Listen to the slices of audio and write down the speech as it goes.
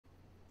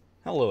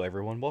Hello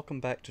everyone, welcome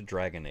back to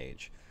Dragon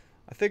Age.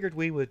 I figured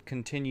we would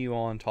continue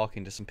on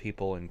talking to some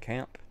people in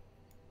camp.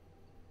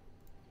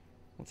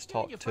 Let's You and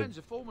talk your to friends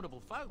are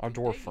formidable folk, our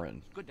dwarf indeed.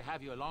 friend. It's good to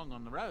have you along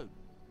on the road.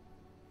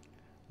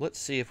 Let's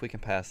see if we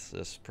can pass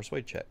this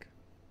persuade check.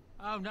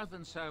 Oh,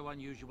 nothing so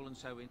unusual and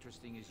so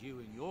interesting as you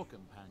and your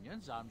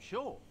companions, I'm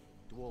sure.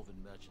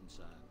 Dwarven merchants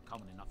are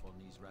common enough on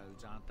these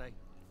roads, aren't they?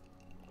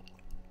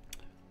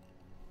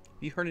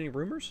 You heard any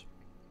rumors?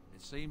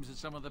 It seems that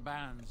some of the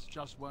bands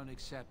just won't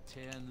accept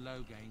Tyrn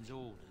Logain's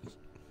orders.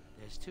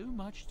 There's too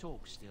much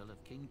talk still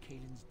of King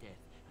Caelin's death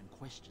and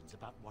questions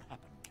about what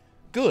happened.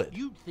 Good.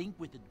 You'd think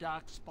with the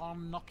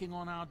Darkspawn knocking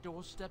on our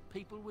doorstep,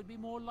 people would be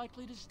more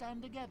likely to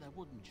stand together,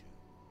 wouldn't you?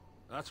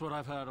 That's what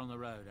I've heard on the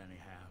road,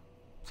 anyhow.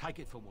 Take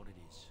it for what it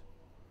is.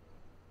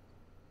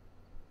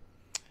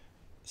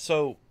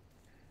 So,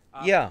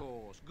 Of yeah,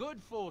 course.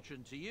 Good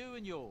fortune to you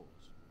and yours.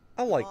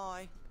 I like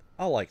Bye.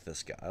 I like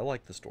this guy. I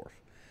like this dwarf.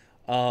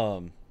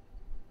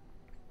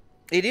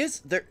 It is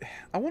their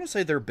I want to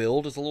say their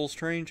build is a little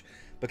strange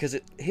because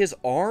his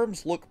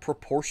arms look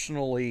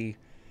proportionally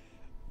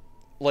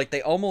like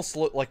they almost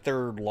look like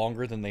they're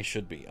longer than they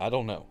should be. I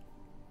don't know.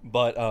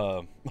 But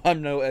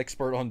I'm no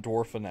expert on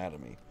dwarf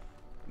anatomy.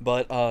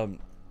 But I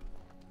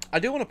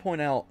do want to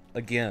point out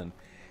again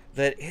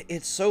that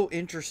it's so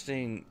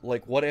interesting,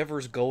 like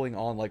whatever's going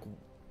on. Like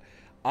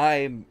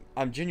I'm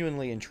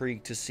genuinely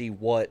intrigued to see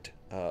what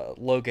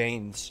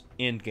Logain's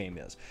end game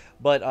is.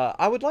 But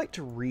I would like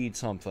to read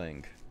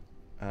something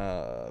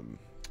from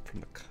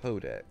the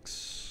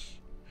Codex.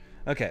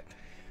 Okay,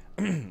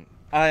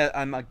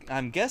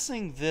 I'm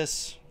guessing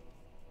this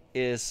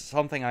is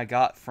something I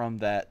got from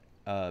that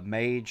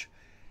mage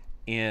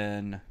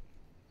in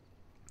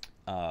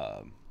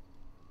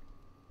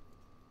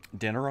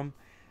Denerim.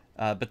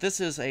 But this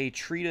is a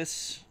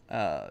treatise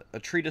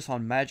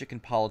on magic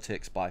and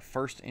politics by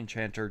first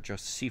enchanter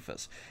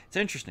Josephus. It's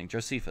interesting,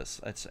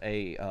 Josephus. It's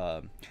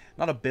a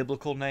not a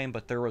biblical name,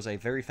 but there was a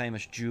very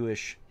famous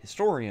Jewish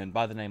historian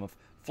by the name of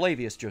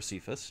Flavius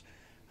Josephus,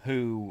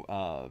 who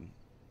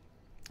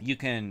you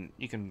can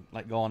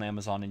like go on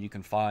Amazon and you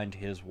can find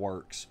his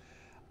works.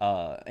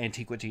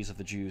 Antiquities of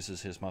the Jews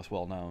is his most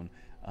well-known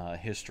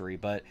history,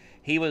 but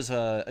he was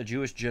a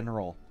Jewish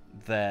general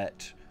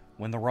that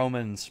when the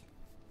Romans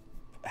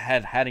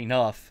had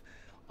enough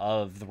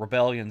of the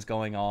rebellions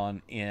going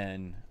on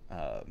in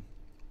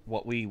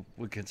what we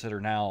would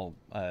consider now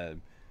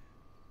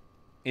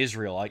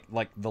Israel,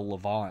 like the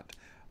Levant.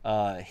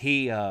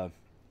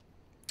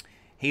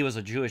 He was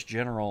a Jewish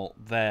general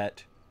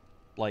that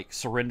like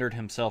surrendered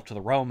himself to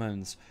the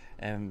Romans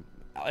and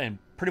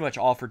pretty much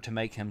offered to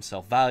make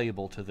himself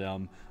valuable to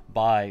them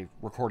by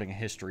recording a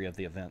history of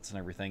the events and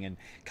everything, and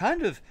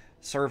kind of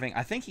serving.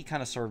 I think he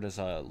kind of served as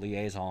a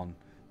liaison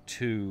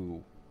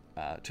to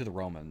the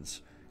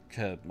Romans,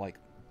 to like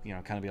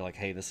kind of be like,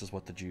 hey, this is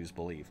what the Jews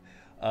believe,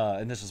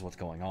 and this is what's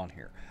going on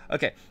here.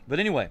 Okay, but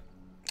anyway,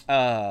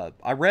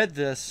 I read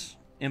this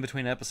in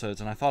between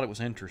episodes and I thought it was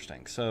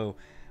interesting, so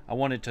I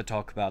wanted to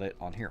talk about it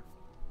on here.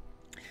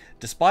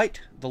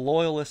 Despite the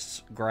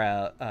loyalists'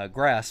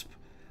 grasp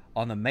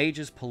on the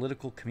mages'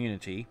 political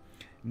community,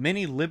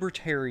 many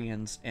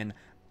libertarians and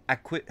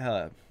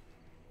aquitarians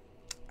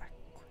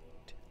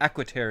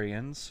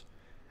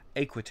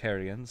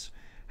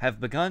have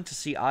begun to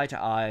see eye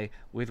to eye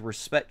with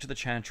respect to the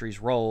Chantry's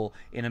role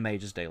in a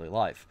mage's daily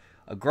life.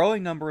 A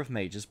growing number of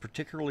mages,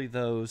 particularly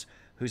those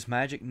whose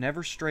magic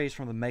never strays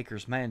from the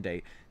Maker's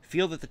mandate,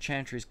 feel that the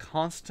Chantry's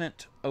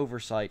constant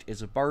oversight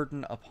is a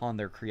burden upon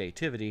their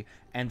creativity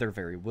and their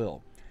very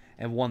will,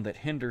 and one that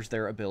hinders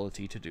their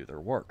ability to do their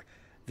work.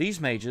 These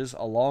mages,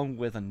 along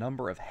with a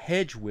number of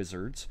hedge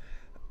wizards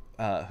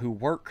who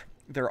work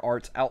their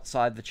arts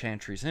outside the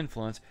Chantry's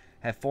influence,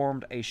 have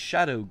formed a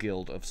shadow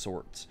guild of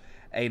sorts,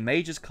 a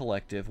mages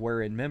collective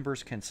wherein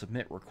members can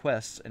submit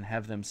requests and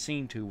have them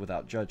seen to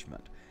without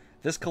judgment.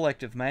 This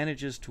collective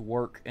manages to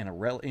work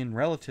in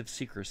relative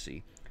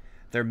secrecy,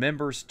 their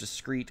members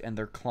discreet and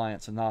their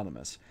clients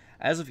anonymous.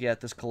 As of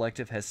yet, this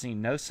collective has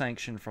seen no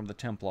sanction from the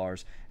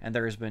Templars, and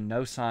there has been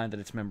no sign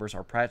that its members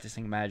are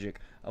practicing magic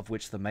of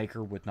which the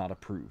Maker would not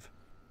approve.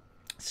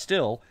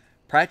 Still,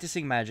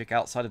 practicing magic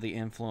outside of the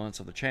influence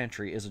of the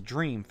Chantry is a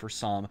dream for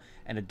some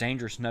and a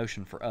dangerous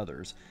notion for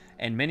others,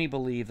 and many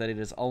believe that it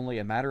is only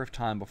a matter of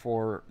time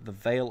before the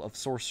veil of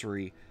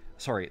secrecy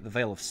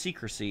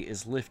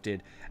is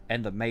lifted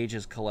and the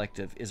mages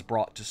collective is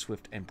brought to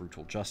swift and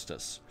brutal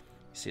justice.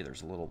 You see,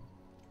 there's a little,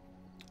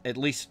 at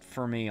least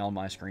for me on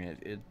my screen,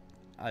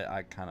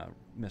 I kind of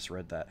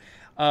misread that.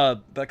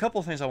 But a couple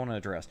of things I want to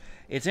address.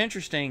 It's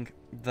interesting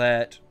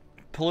that,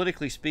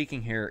 politically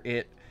speaking here,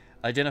 it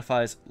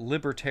identifies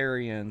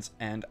libertarians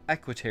and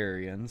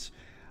equitarians.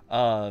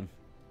 Of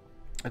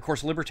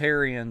course,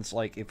 libertarians,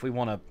 like, if we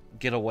want to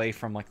get away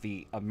from, like,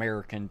 the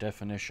American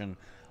definition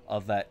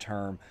of that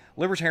term,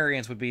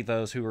 libertarians would be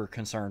those who are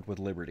concerned with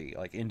liberty,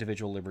 like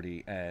individual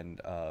liberty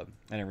and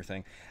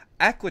everything.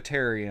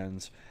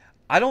 Equitarians,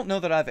 I don't know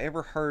that I've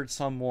ever heard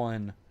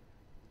someone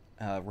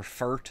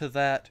refer to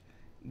that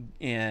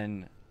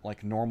in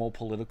like normal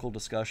political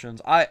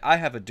discussions. I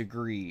have a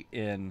degree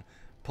in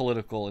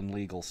political and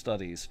legal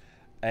studies,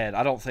 and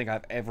I don't think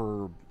I've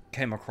ever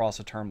came across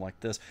a term like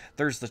this.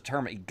 There's the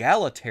term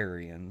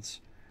egalitarians,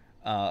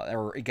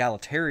 or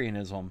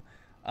egalitarianism,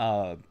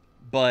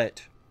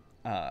 but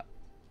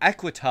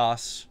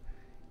equitas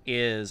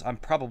is, I'm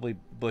probably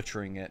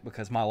butchering it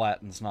because my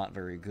Latin's not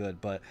very good,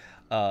 but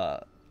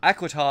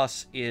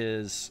equitas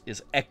is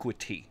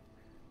equity.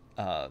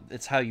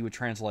 It's how you would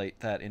translate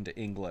that into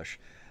English.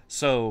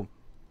 So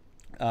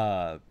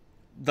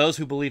those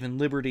who believe in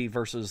liberty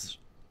versus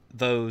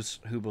those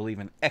who believe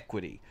in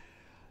equity.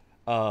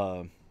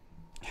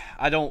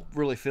 I don't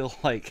really feel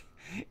like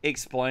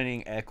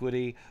explaining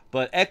equity,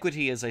 but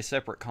equity is a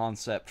separate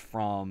concept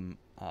from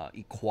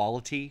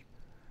equality.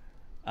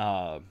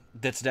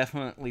 That's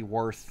definitely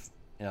worth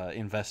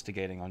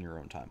investigating on your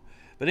own time.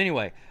 But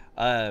anyway,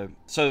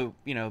 so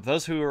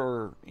those who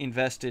are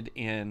invested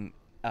in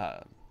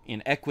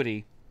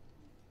equity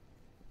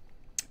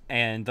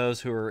and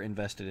those who are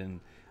invested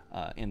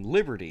in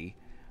liberty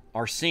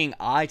are seeing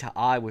eye to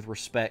eye with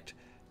respect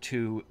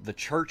to the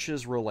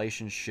church's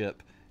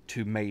relationship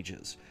to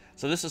mages.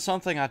 So this is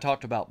something I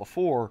talked about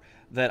before,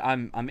 that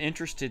I'm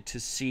interested to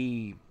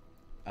see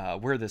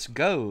where this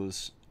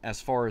goes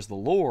as far as the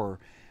lore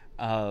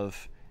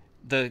of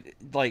the,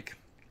 like,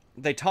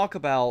 they talk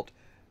about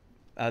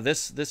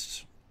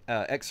this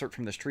excerpt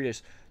from this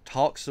treatise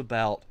talks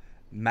about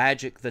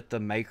magic that the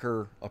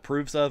maker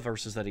approves of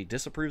versus that he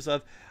disapproves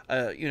of.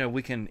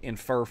 We can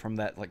infer from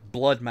that, like,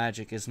 blood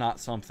magic is not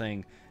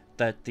something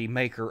that the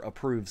maker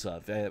approves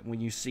of.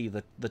 When you see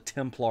the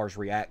Templars'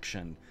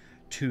 reaction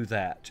to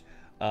that,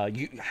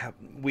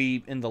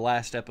 we in the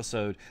last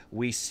episode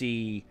we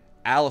see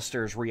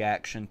Alistair's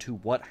reaction to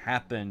what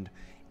happened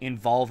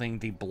involving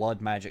the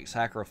blood magic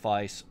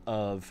sacrifice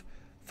of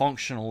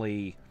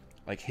functionally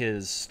like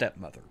his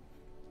stepmother.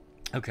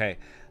 Okay,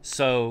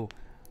 so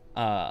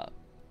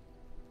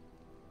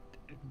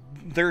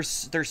there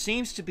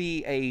seems to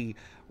be a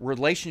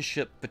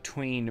relationship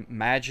between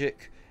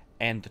magic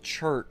and the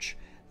church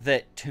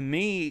that to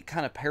me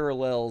kind of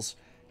parallels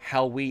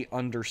how we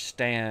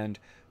understand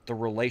the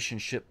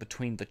relationship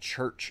between the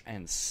church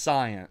and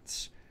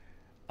science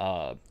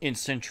in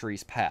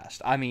centuries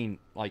past. I mean,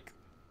 like,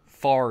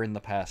 far in the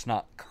past,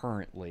 not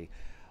currently.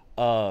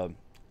 I'm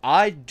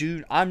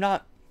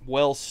not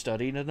well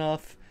studied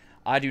enough.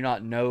 I do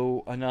not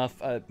know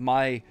enough.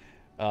 My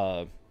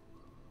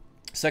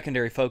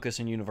secondary focus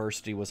in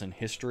university was in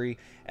history,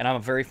 and I'm a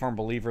very firm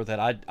believer that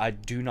I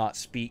do not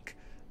speak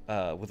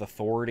with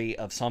authority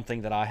of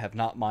something that I have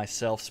not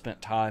myself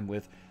spent time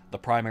with the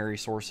primary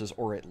sources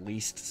or at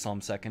least some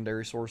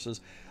secondary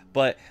sources.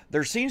 But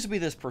there seems to be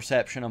this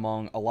perception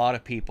among a lot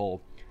of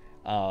people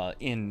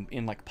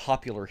in like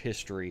popular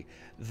history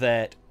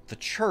that the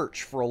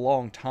church for a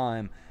long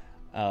time,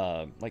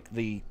 like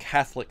the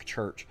Catholic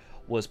Church,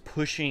 was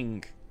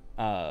pushing,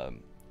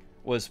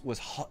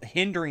 was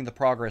hindering the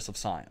progress of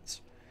science,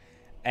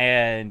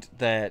 and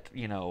that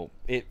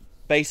it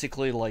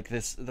basically, like,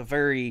 the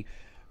very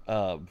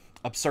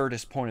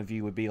absurdist point of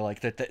view would be like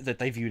that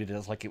they viewed it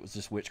as like it was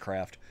just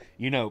witchcraft.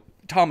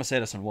 Thomas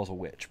Edison was a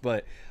witch,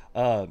 but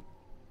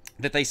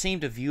that they seem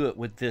to view it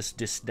with this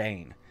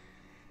disdain.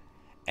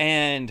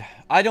 And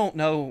I don't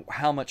know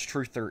how much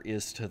truth there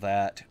is to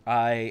that.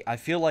 I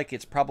feel like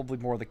it's probably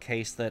more the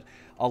case that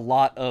a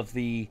lot of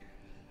the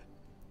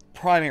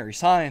primary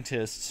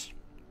scientists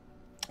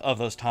of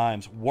those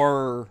times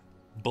were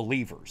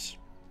believers.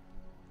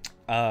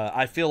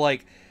 I feel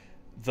like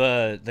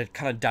the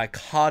kind of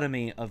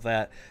dichotomy of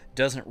that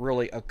doesn't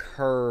really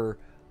occur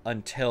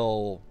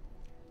until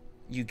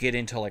you get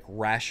into like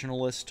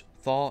rationalist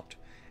thought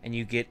and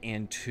you get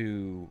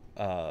into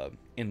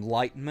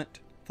Enlightenment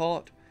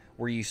thought,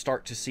 where you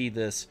start to see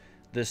this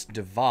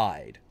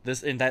divide.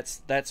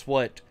 That's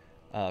what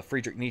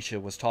Friedrich Nietzsche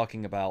was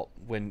talking about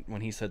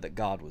when he said that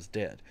God was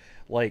dead.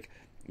 Like,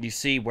 you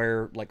see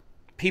where like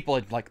people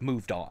had like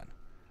moved on.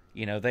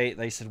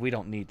 They said we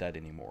don't need that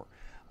anymore.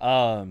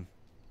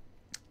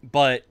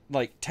 But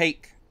like,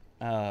 take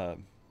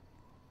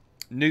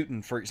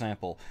Newton, for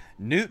example.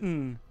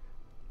 Newton,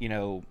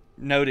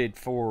 noted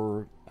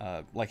for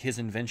like his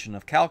invention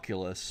of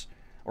calculus,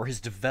 or his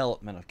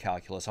development of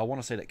calculus. I want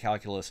to say that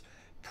calculus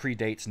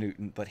predates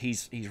Newton, but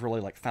he's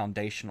really like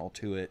foundational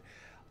to it.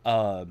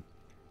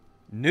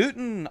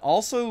 Newton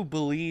also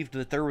believed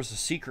that there was a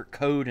secret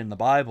code in the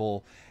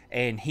Bible,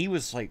 and he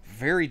was like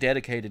very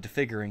dedicated to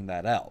figuring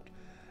that out.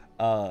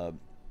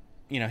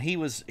 He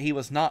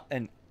was not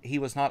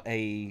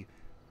a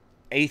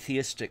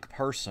atheistic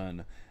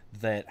person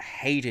that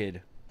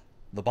hated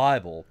the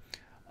Bible.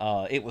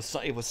 It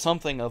was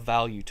something of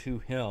value to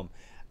him,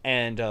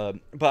 and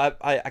but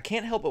I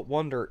can't help but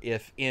wonder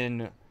if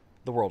in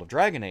the world of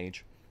Dragon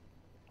Age,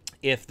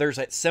 if there's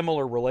that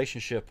similar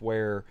relationship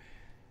where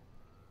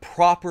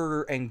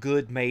proper and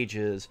good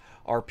mages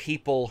are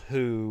people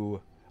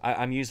who,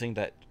 I'm using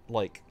that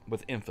like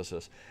with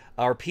emphasis,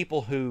 are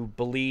people who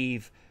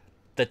believe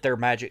that their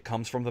magic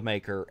comes from the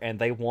Maker, and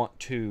they want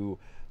to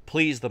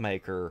please the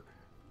Maker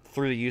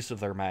through the use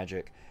of their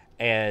magic,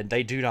 and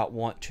they do not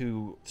want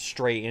to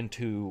stray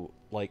into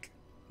like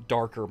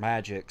darker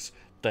magics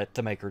that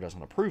the Maker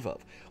doesn't approve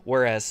of.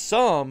 Whereas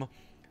some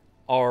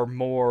are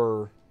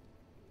more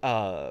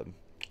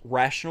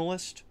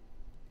rationalist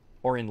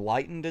or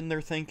enlightened in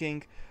their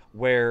thinking,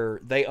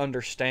 where they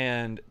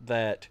understand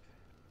that,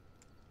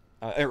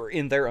 or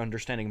in their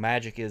understanding,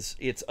 magic is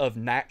it's of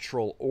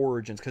natural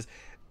origins. Because,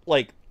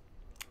 like,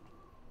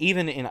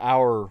 even in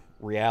our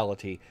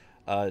reality,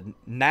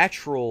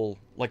 natural,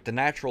 like the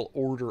natural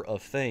order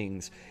of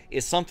things,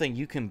 is something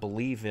you can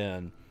believe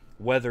in,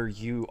 whether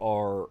you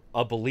are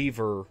a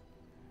believer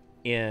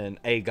in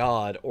a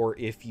god or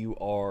if you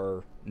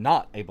are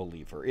not a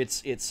believer.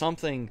 It's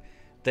something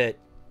that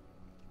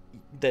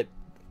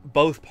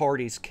both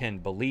parties can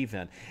believe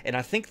in. And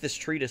I think this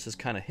treatise is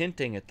kind of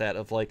hinting at that,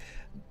 of like,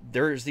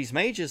 there's these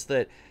mages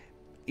that,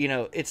 you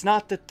know, it's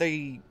not that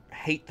they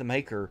hate the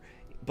Maker,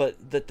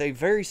 but that they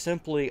very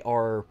simply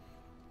are,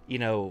 you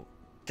know,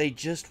 they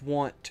just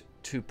want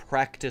to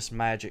practice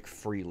magic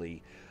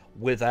freely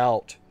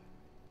without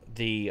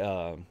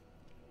the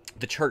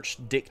church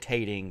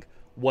dictating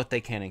what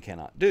they can and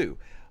cannot do.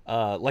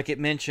 Like it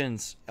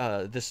mentions,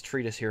 this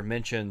treatise here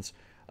mentions,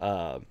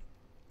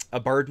 a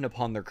burden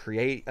upon their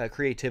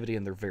creativity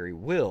and their very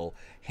will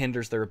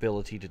hinders their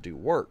ability to do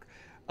work.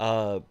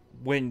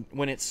 When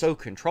it's so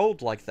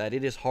controlled like that,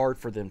 it is hard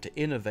for them to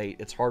innovate.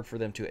 It's hard for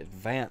them to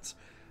advance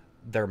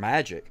their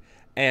magic,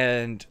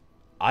 and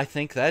I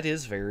think that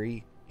is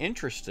very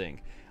interesting.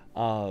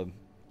 And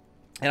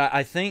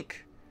I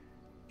think,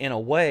 in a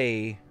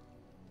way,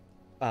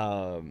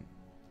 how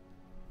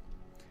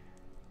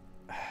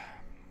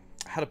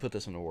to put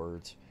this into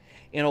words?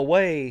 In a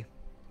way,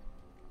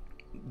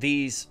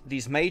 these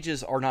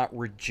mages are not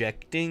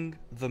rejecting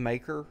the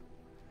Maker.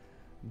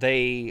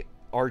 They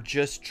are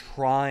just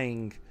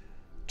trying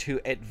to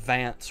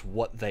advance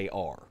what they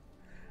are,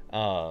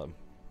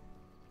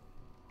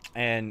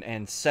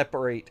 and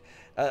separate.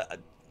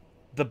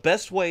 The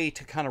best way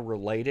to kind of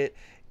relate it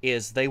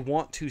is they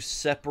want to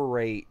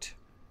separate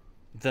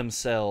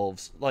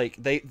themselves. Like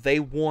they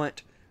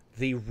want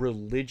the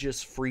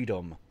religious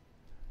freedom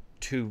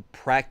to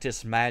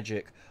practice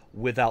magic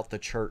without the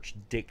church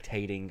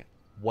dictating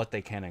what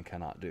they can and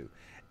cannot do.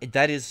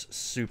 That is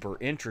super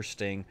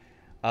interesting.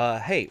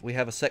 Hey, we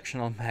have a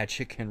section on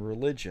magic and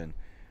religion.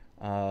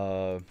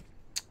 Let's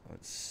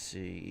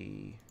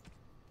see.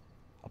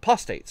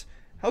 Apostates.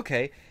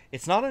 Okay,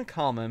 it's not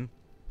uncommon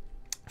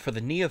for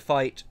the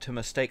neophyte to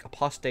mistake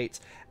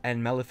apostates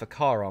and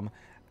maleficarum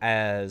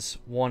as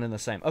one and the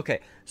same. Okay,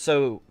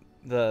 so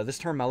this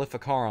term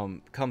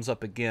maleficarum comes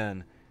up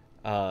again.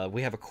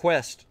 We have a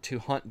quest to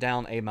hunt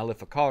down a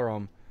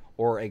maleficarum,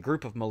 or a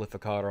group of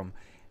maleficarum.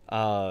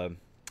 I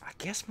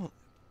guess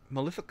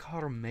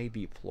maleficarum may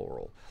be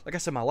plural. Like I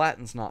said, my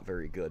Latin's not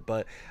very good,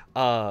 but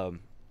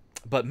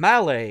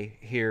male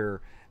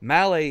here,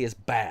 male is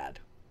bad.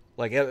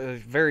 Like,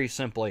 very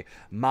simply,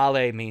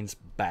 male means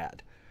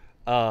bad.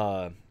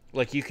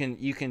 Like you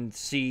can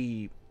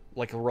see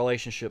like a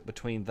relationship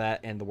between that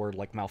and the word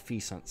like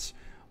malfeasance,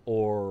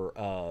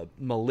 or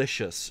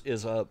malicious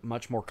is a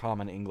much more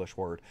common English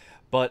word.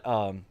 But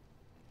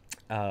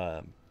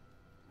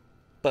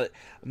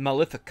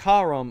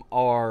maleficarum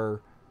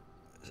are,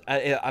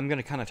 I'm going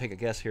to kind of take a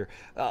guess here.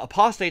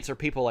 Apostates are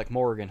people like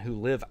Morgan who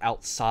live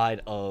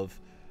outside of,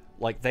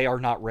 like, they are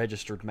not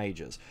registered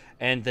mages.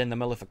 And then the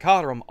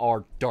maleficarum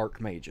are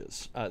dark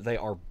mages. They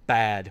are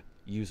bad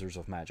users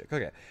of magic.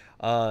 Okay,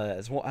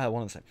 it's one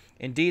of the same.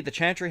 Indeed, the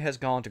Chantry has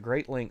gone to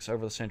great lengths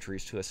over the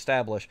centuries to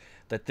establish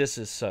that this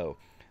is so.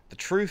 The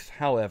truth,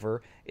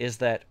 however, is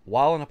that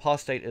while an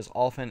apostate is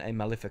often a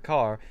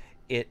maleficar,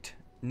 it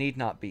need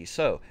not be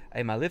so.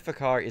 A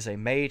maleficar is a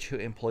mage who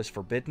employs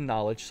forbidden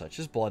knowledge such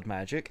as blood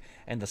magic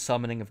and the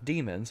summoning of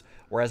demons,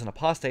 whereas an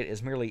apostate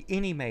is merely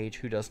any mage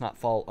who does not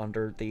fall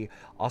under the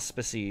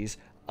auspices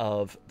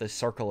of the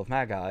Circle of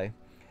Magi,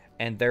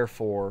 and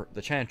therefore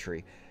the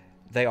Chantry.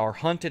 They are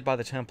hunted by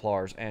the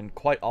Templars, and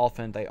quite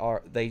often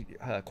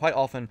quite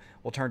often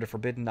will turn to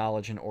forbidden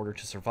knowledge in order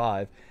to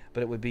survive,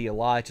 but it would be a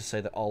lie to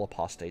say that all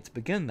apostates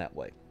begin that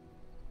way.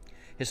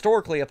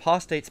 Historically,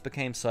 apostates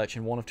became such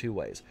in one of two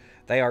ways.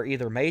 They are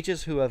either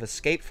mages who have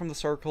escaped from the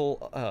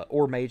circle,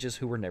 or mages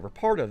who were never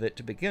part of it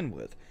to begin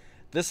with.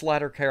 This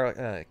latter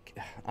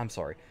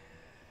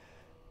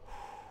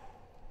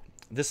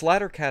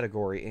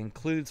category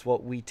includes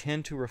what we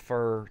tend to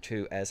refer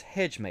to as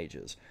hedge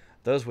mages,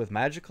 those with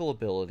magical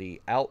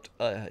ability out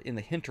in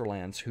the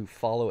hinterlands who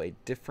follow a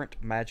different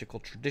magical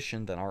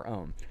tradition than our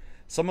own.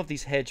 Some of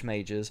these hedge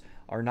mages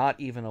are not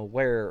even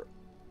aware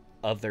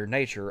of their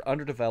nature,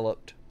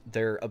 underdeveloped.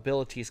 Their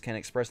abilities can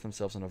express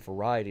themselves in a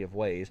variety of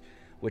ways,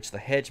 which the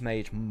hedge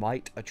mage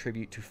might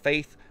attribute to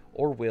faith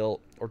or will,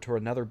 or to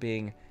another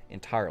being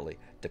entirely,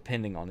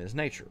 depending on his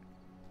nature.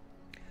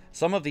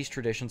 Some of these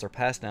traditions are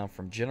passed down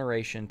from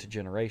generation to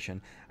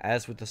generation,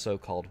 as with the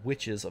so-called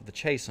witches of the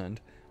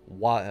chastened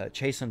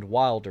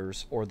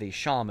wilders, or the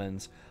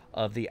shamans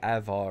of the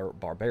Avar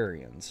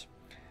barbarians.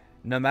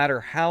 No matter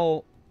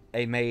how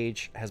a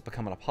mage has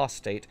become an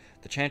apostate,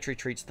 the Chantry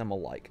treats them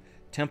alike.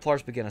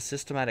 Templars begin a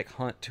systematic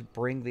hunt to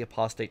bring the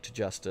apostate to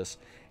justice.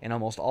 In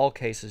almost all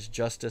cases,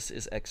 justice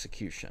is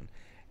execution.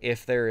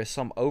 If there is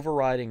some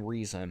overriding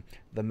reason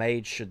the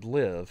mage should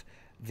live,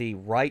 the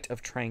right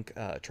of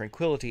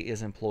tranquility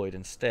is employed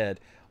instead.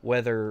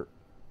 Whether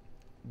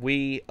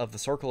we of the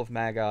Circle of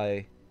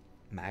Magi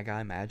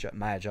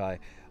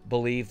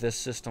believe this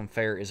system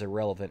fair is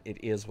irrelevant,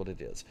 it is what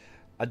it is.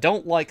 I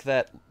don't like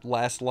that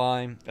last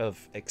line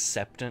of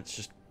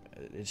acceptance.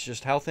 It's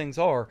just how things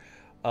are.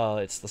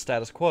 It's the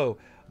status quo.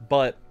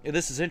 But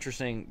this is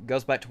interesting.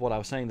 Goes back to what I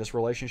was saying. This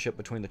relationship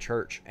between the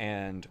church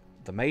and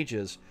the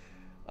mages.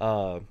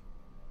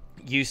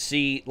 You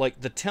see, like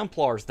the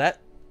Templars.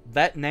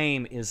 That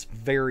name is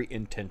very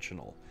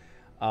intentional.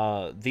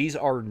 These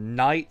are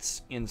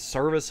knights in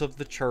service of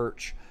the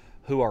church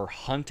who are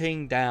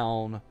hunting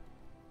down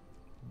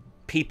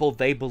people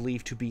they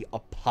believe to be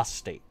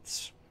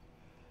apostates.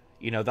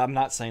 You know, I'm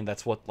not saying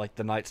that's what like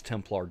the Knights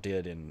Templar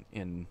did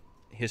in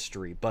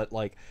history, but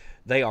like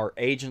they are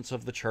agents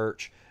of the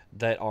church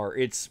that are,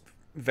 it's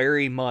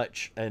very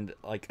much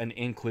like an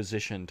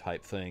Inquisition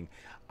type thing.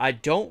 I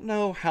don't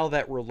know how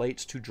that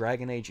relates to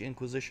Dragon Age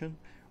Inquisition,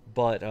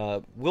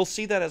 but we'll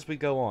see that as we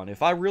go on.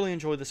 If I really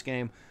enjoy this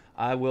game,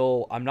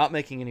 I'm not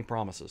making any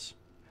promises,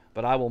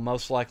 but I will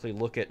most likely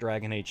look at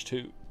Dragon Age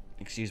 2,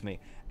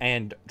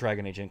 and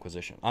Dragon Age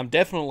Inquisition. I'm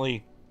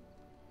definitely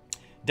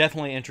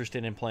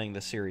interested in playing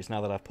this series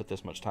now that I've put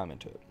this much time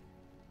into it.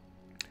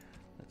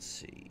 Let's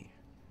see.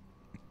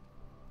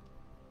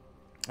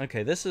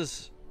 Okay, this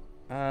is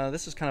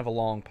kind of a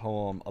long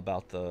poem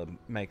about the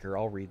Maker.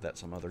 I'll read that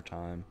some other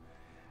time.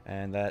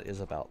 And that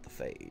is about the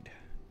Fade.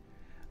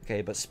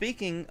 Okay, but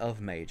speaking of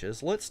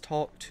mages, let's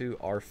talk to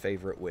our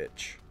favorite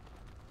witch.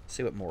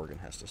 See what Morgan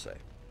has to say.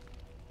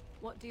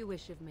 What do you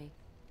wish of me?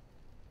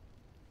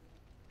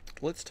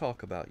 Let's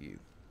talk about you.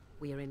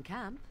 We are in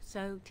camp,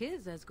 so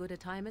 'tis as good a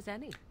time as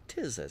any.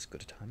 'Tis as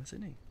good a time as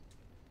any.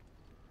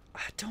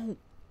 I don't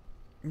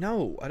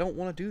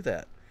want to do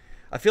that.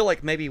 I feel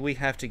like maybe we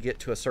have to get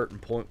to a certain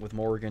point with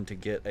Morgan to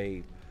get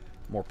a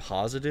more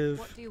positive...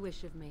 What do you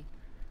wish of me?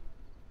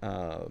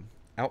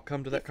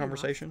 Outcome to that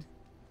conversation.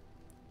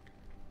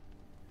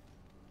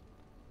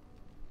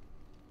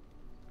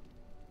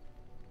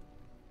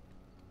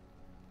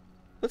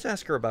 Let's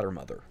ask her about her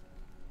mother.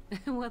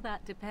 Well,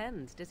 that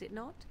depends, does it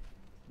not?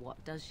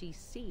 What does she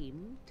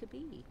seem to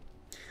be?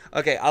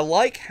 Okay, I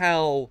like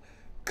how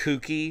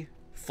kooky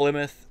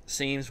Flemeth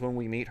seems when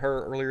we meet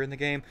her earlier in the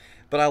game,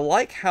 but I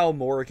like how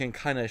Morrigan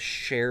kind of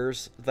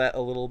shares that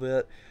a little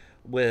bit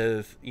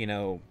with, you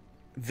know,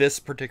 this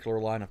particular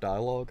line of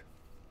dialogue.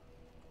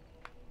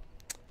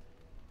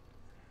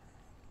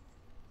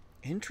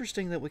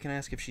 Interesting that we can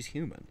ask if she's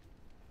human.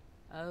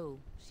 Oh,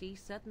 she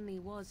certainly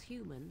was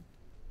human.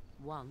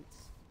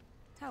 Once.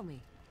 Tell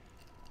me,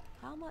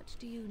 how much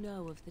do you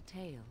know of the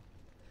tale?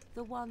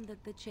 The one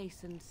that the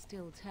chastened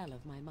still tell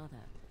of my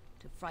mother,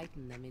 to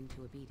frighten them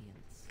into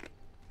obedience.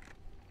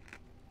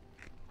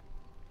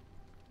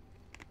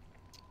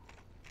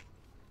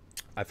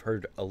 I've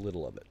heard a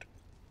little of it.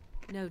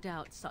 No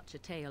doubt such a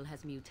tale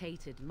has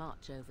mutated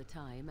much over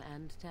time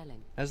and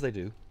telling. As they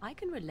do. I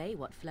can relay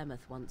what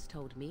Flemeth once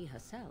told me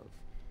herself,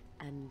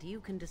 and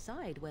you can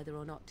decide whether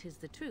or not 'tis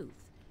the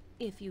truth,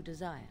 if you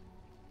desire.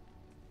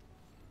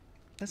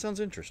 That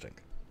sounds interesting.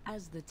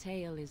 As the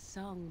tale is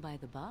sung by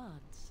the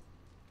bards,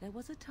 there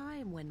was a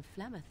time when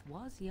Flemeth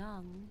was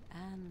young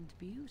and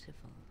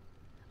beautiful,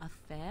 a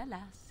fair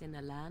lass in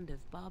a land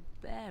of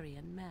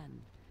barbarian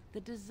men,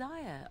 the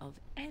desire of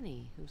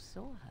any who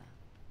saw her.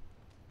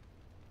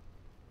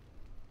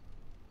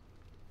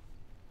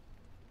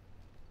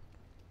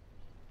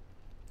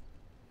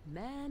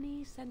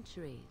 Many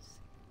centuries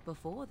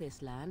before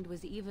this land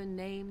was even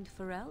named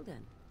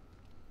Ferelden.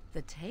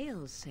 The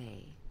tales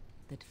say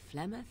that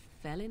Flemeth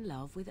fell in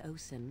love with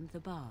Osen the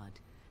Bard,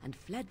 and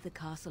fled the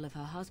castle of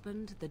her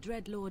husband, the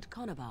dread Lord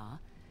Conobar,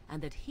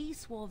 and that he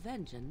swore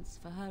vengeance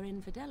for her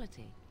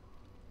infidelity.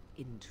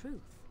 In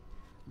truth,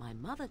 my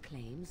mother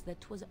claims that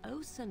 'twas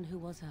Osen who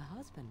was her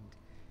husband,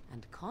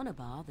 and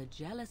Conobar the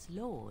jealous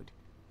lord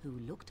who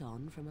looked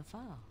on from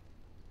afar.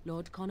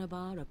 Lord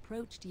Conobar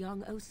approached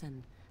young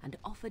Osen and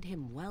offered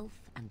him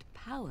wealth and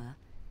power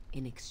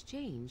in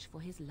exchange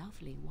for his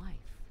lovely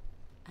wife,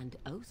 and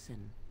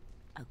Osen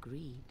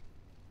agreed.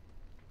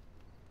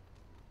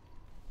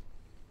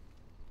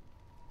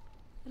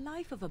 The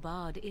life of a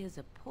bard is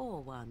a poor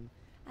one,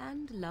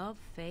 and love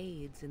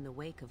fades in the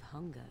wake of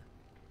hunger.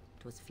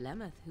 'Twas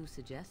Flemeth who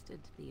suggested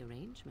the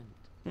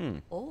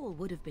arrangement. All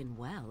would have been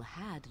well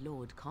had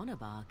Lord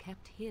Conobar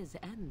kept his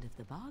end of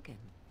the bargain.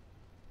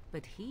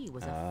 But he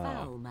was a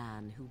foul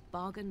man who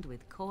bargained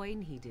with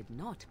coin he did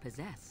not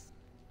possess.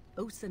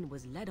 Osen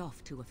was led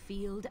off to a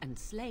field and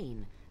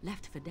slain,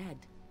 left for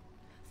dead.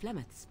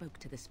 Flemeth spoke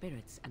to the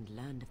spirits and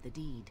learned of the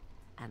deed,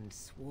 and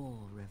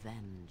swore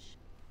revenge.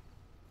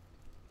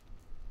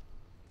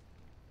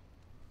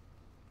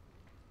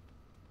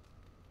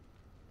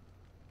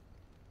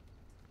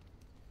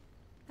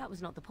 That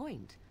was not the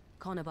point.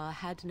 Conobar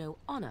had no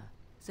honor,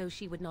 so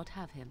she would not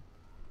have him.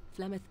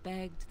 Flemeth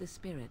begged the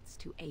spirits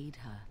to aid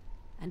her,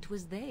 and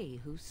 'twas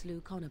they who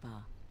slew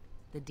Conobar.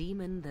 The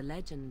demon the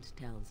legend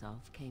tells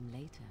of came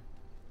later.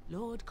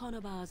 Lord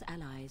Conobar's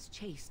allies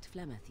chased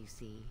Flemeth, you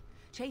see,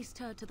 chased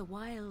her to the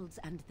wilds,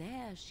 and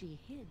there she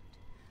hid.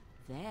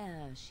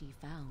 There she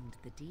found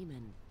the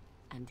demon,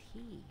 and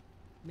he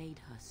made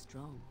her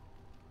strong.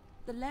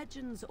 The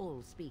legends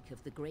all speak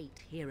of the great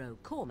hero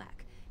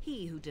Cormac,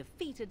 he who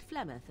defeated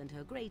Flemeth and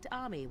her great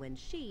army when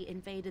she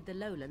invaded the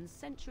lowlands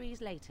centuries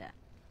later.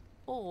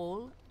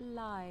 All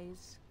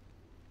lies.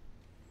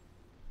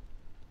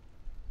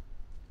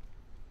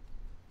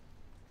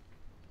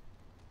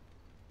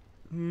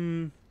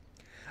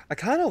 I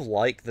kind of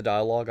like the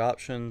dialogue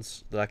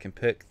options that I can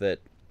pick that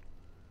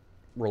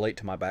relate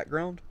to my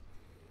background.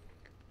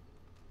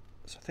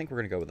 So I think we're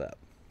going to go with that.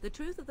 The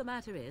truth of the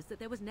matter is that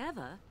there was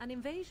never an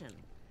invasion.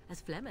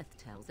 As Flemeth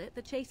tells it,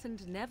 the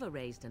Chastened never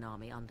raised an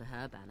army under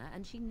her banner,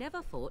 and she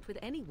never fought with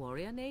any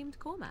warrior named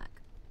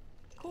Cormac.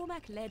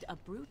 Cormac led a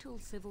brutal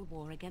civil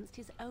war against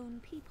his own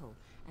people,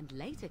 and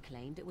later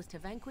claimed it was to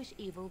vanquish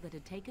evil that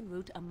had taken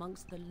root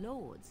amongst the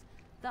lords.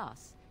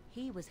 Thus,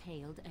 he was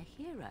hailed a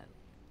hero.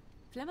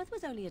 Flemeth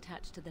was only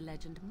attached to the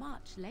legend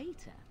much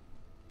later.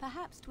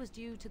 Perhaps 'twas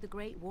due to the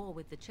great war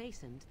with the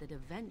Chastened that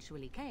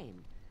eventually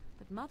came,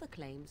 but Mother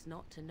claims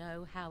not to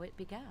know how it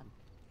began.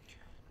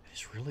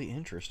 It's really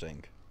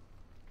interesting.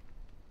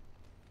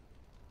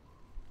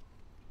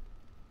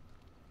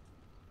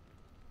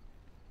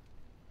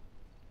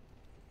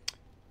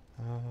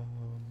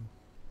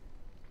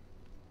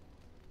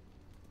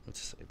 Let's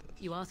say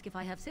this. You ask if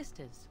I have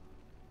sisters.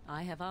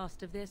 I have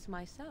asked of this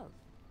myself.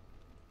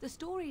 The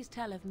stories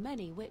tell of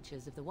many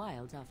witches of the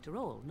wilds after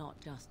all, not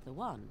just the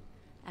one.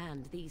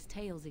 And these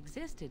tales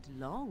existed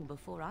long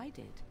before I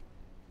did.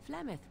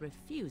 Flemeth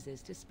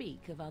refuses to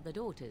speak of other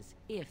daughters,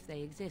 if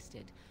they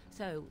existed.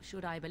 So,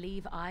 should I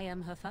believe I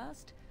am her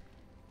first?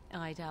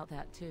 I doubt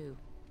that too.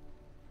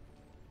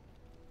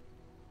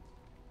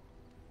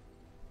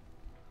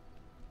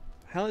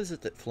 How is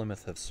it that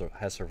Flemeth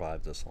has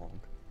survived this long?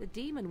 The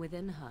demon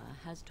within her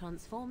has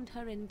transformed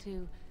her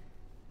into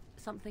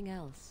something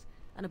else.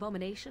 An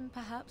abomination,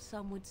 perhaps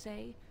some would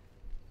say.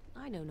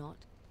 I know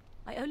not.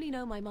 I only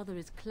know my mother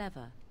is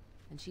clever,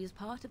 and she is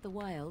part of the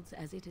wilds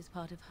as it is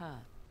part of her.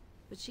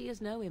 But she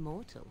is no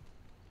immortal.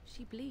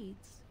 She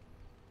bleeds.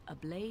 A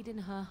blade in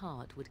her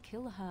heart would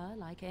kill her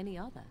like any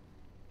other,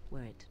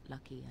 were it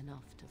lucky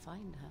enough to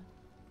find her.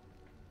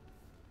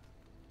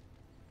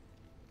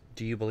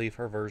 Do you believe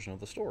her version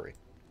of the story?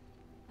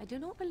 I do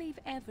not believe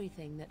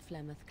everything that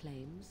Flemeth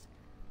claims.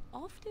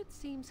 Oft it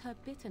seems her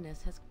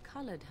bitterness has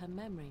colored her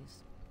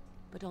memories.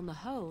 But on the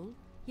whole,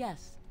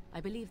 yes,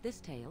 I believe this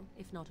tale,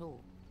 if not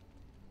all.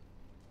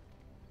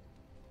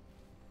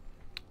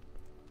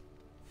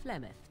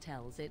 Flemeth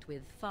tells it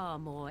with far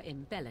more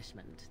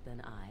embellishment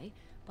than I,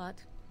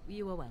 but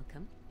you are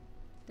welcome.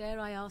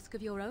 Dare I ask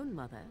of your own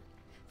mother?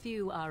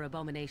 Few are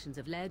abominations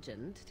of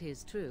legend,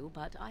 'tis true,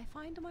 but I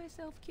find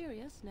myself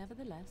curious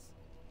nevertheless.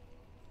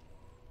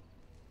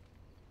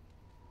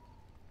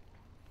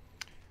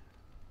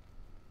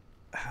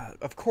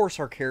 Of course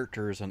our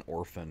character is an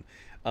orphan.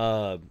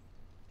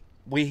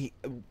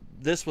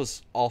 This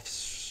was off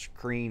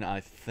screen, I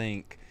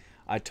think.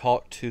 I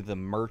talked to the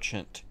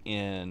merchant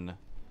in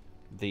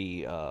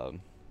the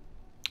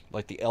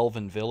like the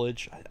elven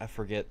village. I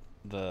forget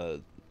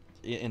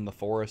in the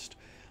forest,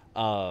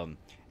 and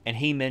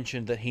he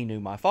mentioned that he knew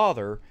my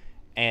father,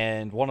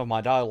 and one of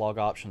my dialogue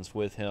options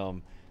with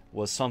him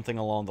was something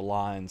along the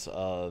lines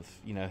of,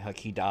 you know, like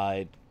he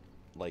died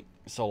like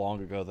so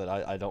long ago that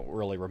I don't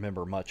really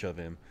remember much of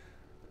him.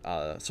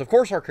 So of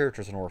course our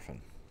character's an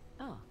orphan.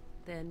 Ah,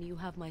 then you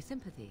have my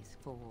sympathies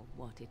for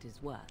what it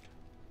is worth.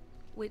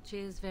 Which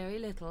is very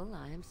little,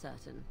 I am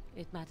certain.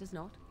 It matters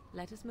not.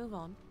 Let us move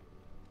on.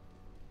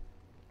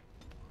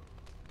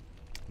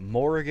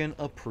 Morrigan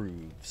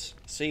approves.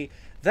 See,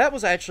 that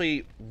was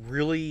actually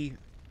really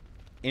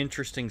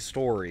interesting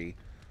story.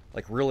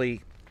 Like,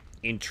 really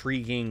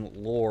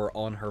intriguing lore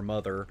on her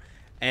mother.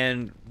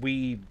 And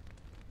we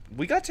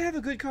got to have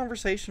a good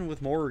conversation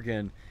with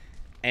Morrigan.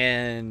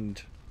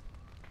 And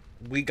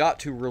we got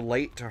to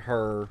relate to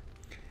her.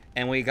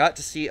 And we got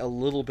to see a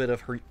little bit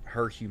of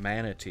her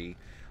humanity.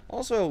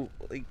 Also,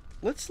 like,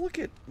 let's look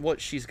at what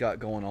she's got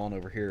going on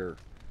over here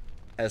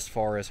as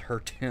far as her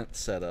tent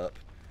setup.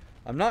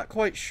 I'm not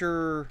quite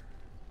sure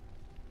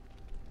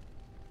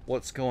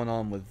what's going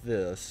on with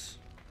this.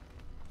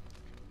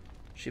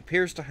 She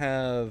appears to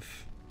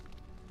have,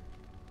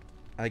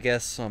 I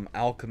guess, some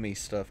alchemy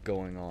stuff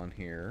going on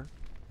here.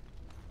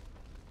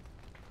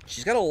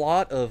 She's got a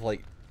lot of,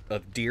 like,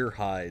 of deer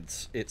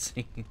hides, it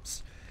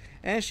seems.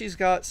 And she's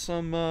got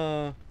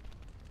some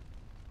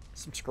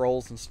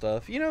scrolls and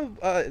stuff. You know,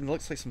 it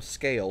looks like some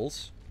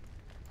scales.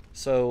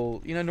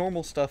 So, you know,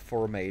 normal stuff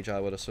for a mage,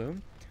 I would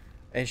assume.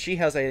 And she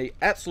has a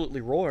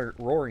absolutely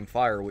roaring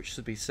fire, which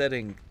should be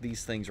setting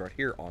these things right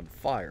here on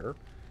fire.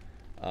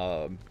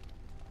 But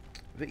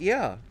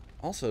yeah,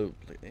 also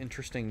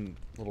interesting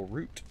little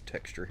root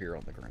texture here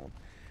on the ground.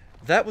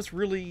 That was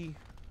really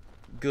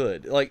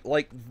good. Like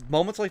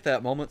moments like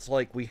that, moments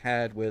like we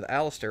had with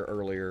Alistair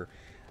earlier,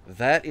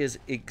 That is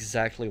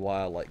exactly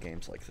why I like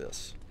games like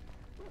this.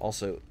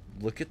 Also,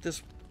 look at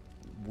this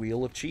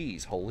wheel of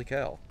cheese. Holy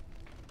cow.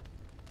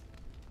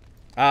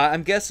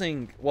 I'm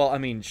guessing, well, I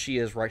mean, she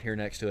is right here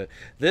next to it.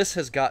 This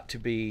has got to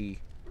be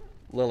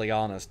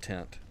Liliana's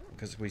tent,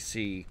 because we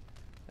see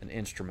an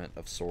instrument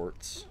of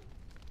sorts.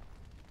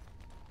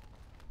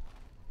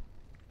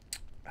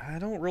 I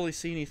don't really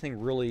see anything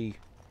really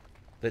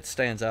that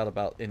stands out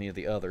about any of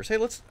the others. Hey,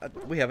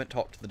 we haven't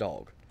talked to the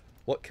dog.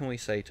 What can we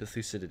say to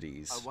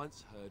Thucydides? I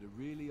once heard a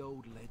really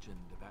old legend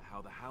about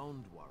how the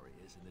hound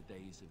warriors in the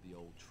days of the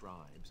old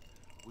tribes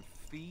would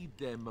feed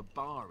their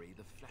Mabari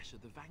the flesh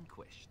of the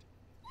vanquished.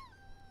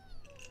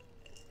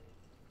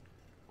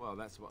 Well,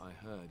 that's what I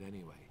heard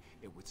anyway.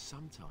 It would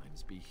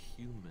sometimes be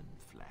human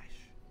flesh.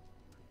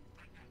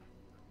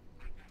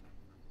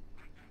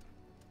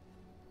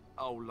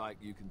 Oh, like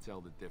you can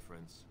tell the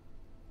difference.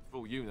 For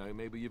all you know,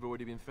 maybe you've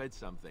already been fed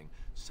something.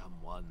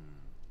 Someone.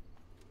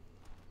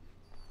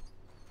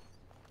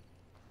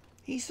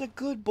 He's a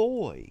good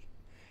boy.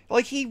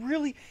 Like, he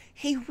really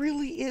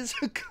is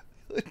a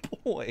good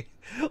boy.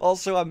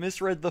 Also, I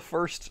misread the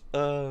first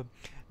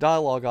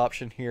dialogue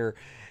option here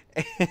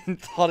and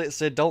thought it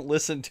said, "Don't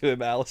listen to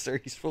him, Alistair.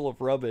 He's full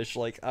of rubbish,"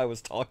 like I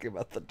was talking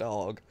about the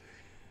dog.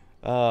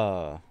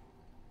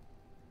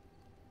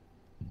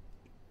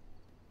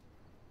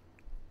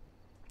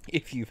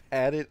 If you've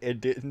had it and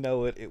didn't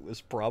know it, it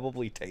was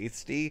probably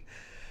tasty.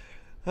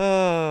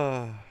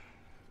 I'd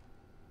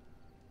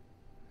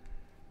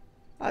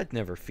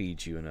never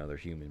feed you another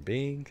human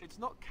being. It's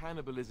not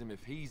cannibalism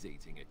if he's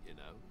eating it, you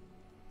know.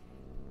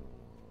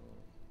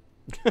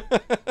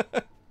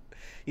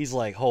 He's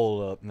like,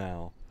 hold up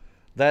now.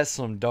 That's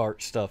some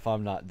dark stuff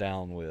I'm not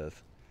down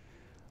with.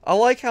 I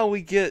like how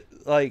we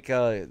get, like,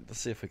 let's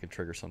see if we can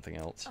trigger something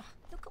else. Oh,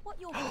 look at what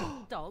your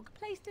big dog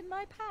placed in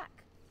my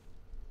pack.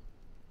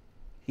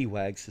 He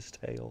wags his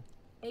tail.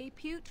 A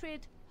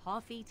putrid,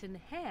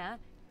 half-eaten hare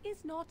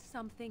is not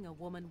something a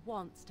woman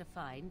wants to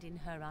find in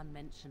her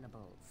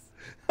unmentionables.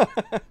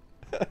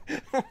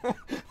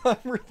 I'm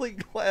really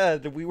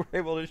glad that we were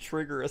able to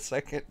trigger a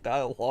second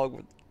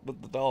dialogue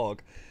with the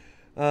dog.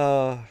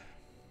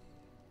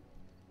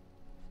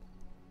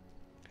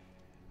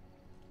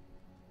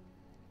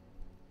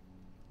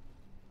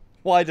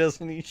 Why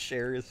doesn't he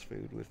share his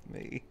food with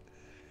me?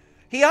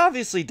 He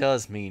obviously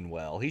does mean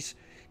well. He's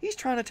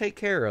trying to take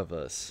care of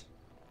us.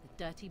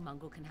 The dirty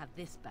mongrel can have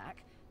this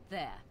back.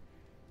 There.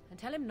 And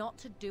tell him not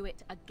to do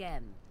it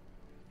again.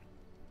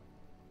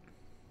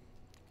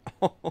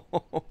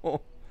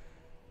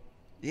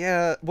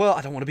 Yeah, well,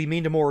 I don't want to be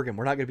mean to Morgan.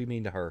 We're not going to be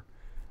mean to her.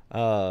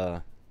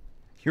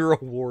 You're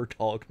a war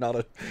dog, not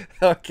a...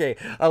 Okay,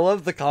 I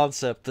love the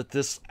concept that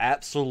this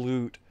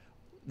absolute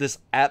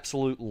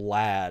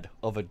lad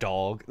of a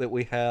dog that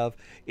we have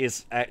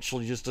is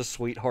actually just a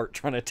sweetheart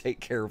trying to take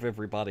care of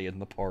everybody in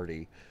the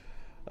party.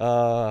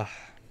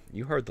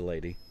 You heard the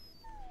lady.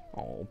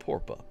 Oh, poor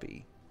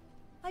puppy.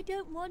 I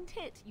don't want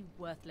it, you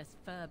worthless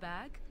fur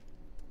bag.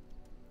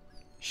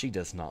 She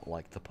does not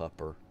like the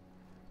pupper.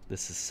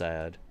 This is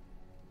sad.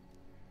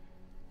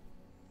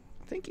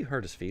 I think you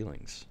hurt his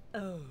feelings.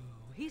 Oh,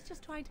 he's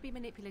just trying to be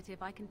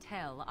manipulative, I can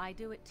tell. I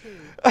do it too.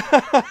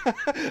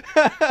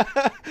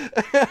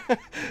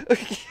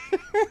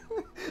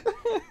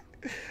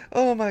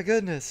 Oh my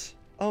goodness.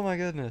 Oh my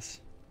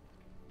goodness.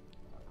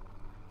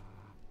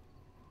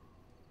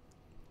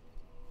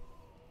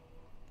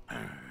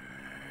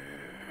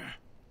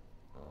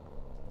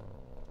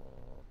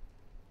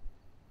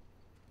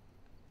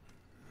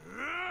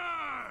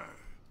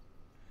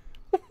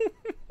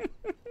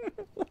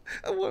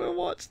 I want to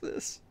watch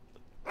this.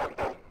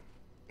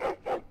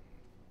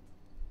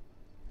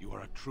 You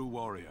are a true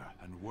warrior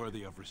and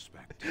worthy of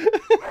respect.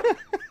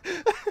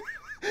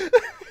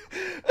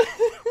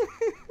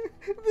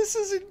 This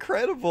is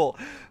incredible.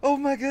 Oh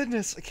my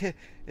goodness. Okay,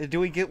 do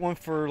we get one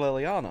for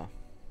Liliana?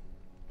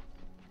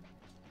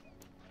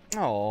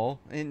 Oh,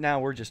 and now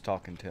we're just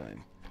talking to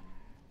him.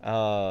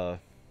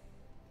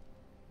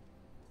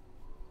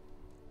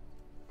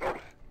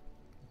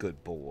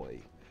 Good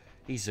boy.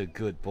 He's a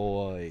good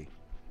boy.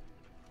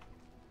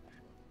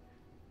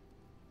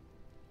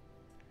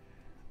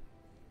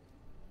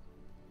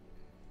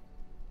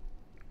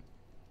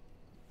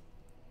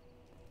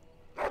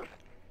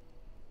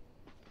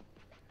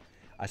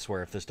 I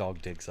swear if this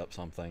dog digs up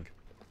something.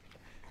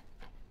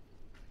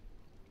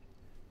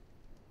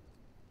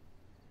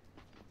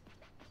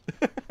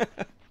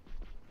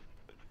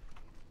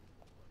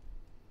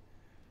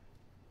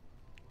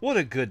 What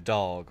a good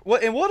dog.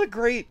 What a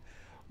great,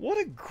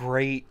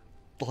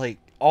 like,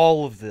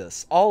 all of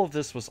this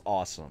was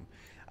awesome.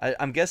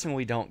 I'm guessing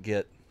we don't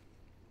get,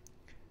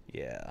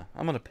 yeah,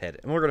 I'm gonna pet it,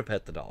 and we're gonna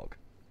pet the dog.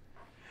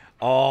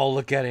 Oh,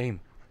 look at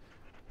him.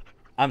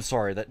 I'm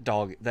sorry, that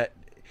dog,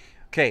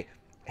 okay,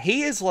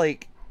 he is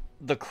like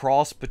the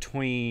cross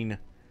between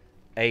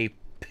a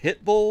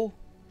pit bull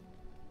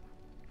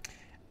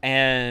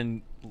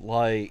and,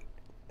 like,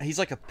 he's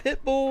like a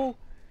pit bull,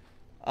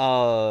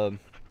 a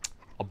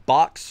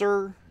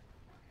boxer,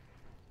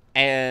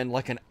 and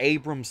like an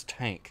Abrams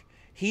tank.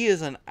 he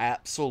is an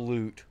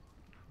absolute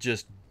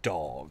just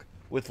dog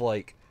with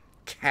like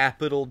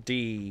capital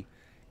D,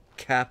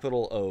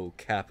 capital O,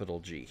 capital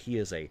G. He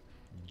is a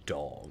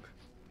dog.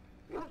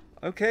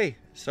 Okay,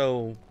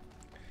 so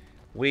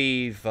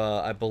we've,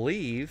 I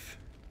believe,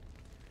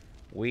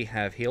 we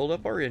have healed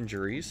up our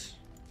injuries.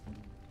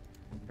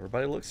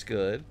 Everybody looks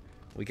good.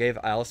 We gave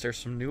Alistair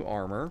some new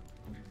armor.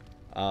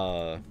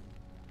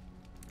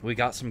 We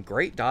got some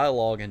great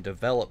dialogue and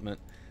development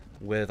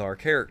with our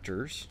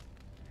characters.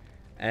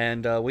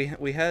 And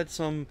we had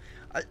some...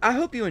 I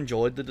hope you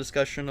enjoyed the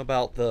discussion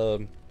about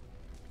the...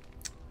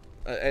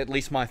 at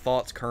least my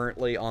thoughts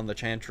currently on the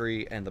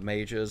Chantry and the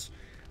mages.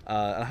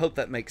 I hope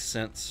that makes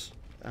sense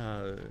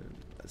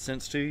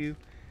to you.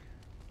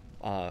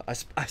 I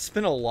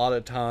spent a lot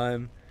of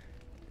time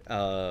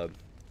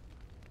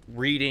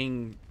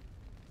reading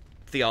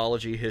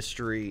theology,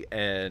 history,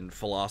 and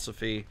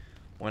philosophy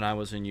when I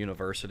was in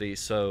university,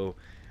 so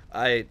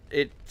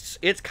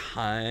it's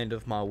kind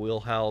of my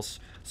wheelhouse,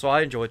 so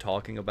I enjoy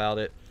talking about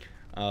it,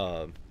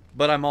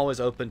 but I'm always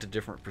open to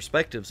different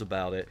perspectives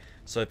about it,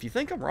 so if you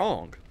think I'm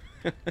wrong,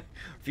 if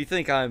you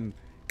think I'm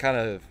kind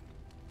of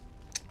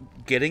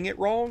getting it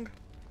wrong,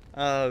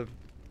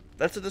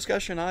 that's a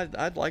discussion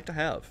I'd like to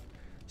have.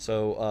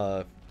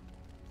 So,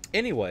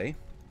 anyway,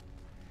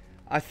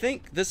 I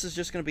think this is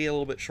just going to be a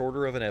little bit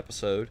shorter of an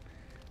episode.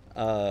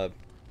 I'm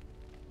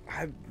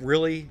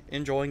really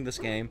enjoying this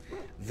game.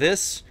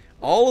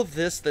 All of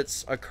this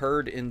that's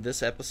occurred in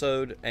this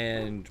episode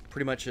and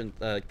pretty much in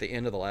the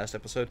end of the last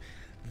episode,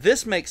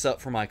 this makes up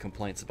for my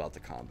complaints about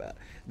the combat.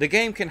 The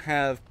game can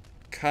have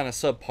kind of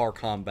subpar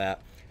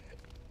combat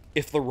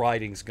if the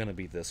writing's going to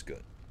be this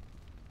good.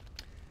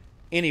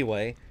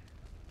 Anyway,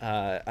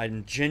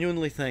 I'm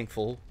genuinely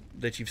thankful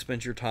that you've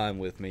spent your time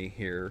with me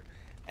here,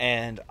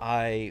 and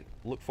I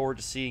look forward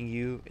to seeing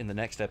you in the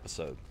next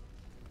episode.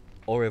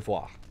 Au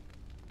revoir.